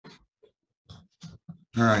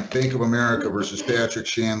All right, Bank of America versus Patrick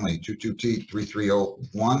Shanley,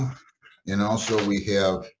 22T3301. And also we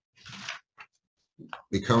have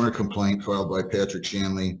a counter complaint filed by Patrick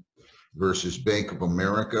Shanley versus Bank of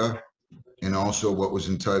America. And also what was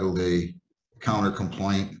entitled a counter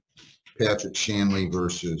complaint, Patrick Shanley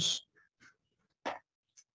versus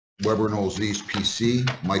Weber and Olzese PC,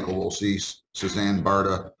 Michael Olzese, Suzanne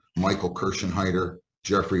Barta, Michael Kirschenheiter,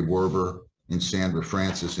 Jeffrey Werber, and Sandra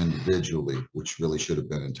Francis individually, which really should have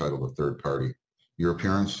been entitled a third party. Your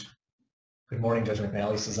appearance? Good morning, Judge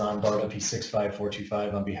McNally. Suzanne Barta,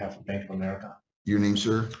 P65425 on behalf of Bank of America. Your name,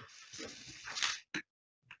 sir?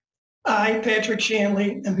 I, Patrick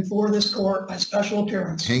Shanley, am before this court by special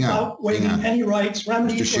appearance. Hang on, without waiving any rights,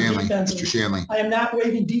 remedies, or defenses. Mr. Shanley. I am not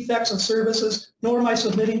waiving defects of services, nor am I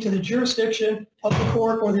submitting to the jurisdiction of the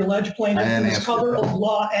court or the alleged plaintiff in this cover of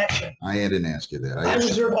law action. I didn't ask you that. I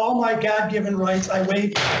reserve all my God-given rights. I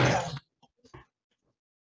waive.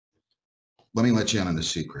 Let me let you in on the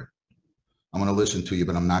secret. I'm going to listen to you,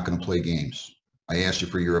 but I'm not going to play games. I asked you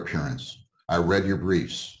for your appearance. I read your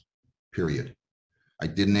briefs, period. I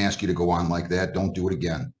didn't ask you to go on like that. Don't do it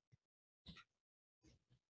again.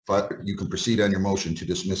 But you can proceed on your motion to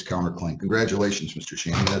dismiss counterclaim. Congratulations, Mr.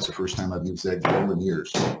 Shanley. That's the first time I've used that gavel in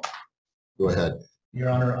years. Go ahead. Your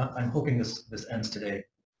Honor, I'm hoping this ends today.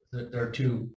 There are two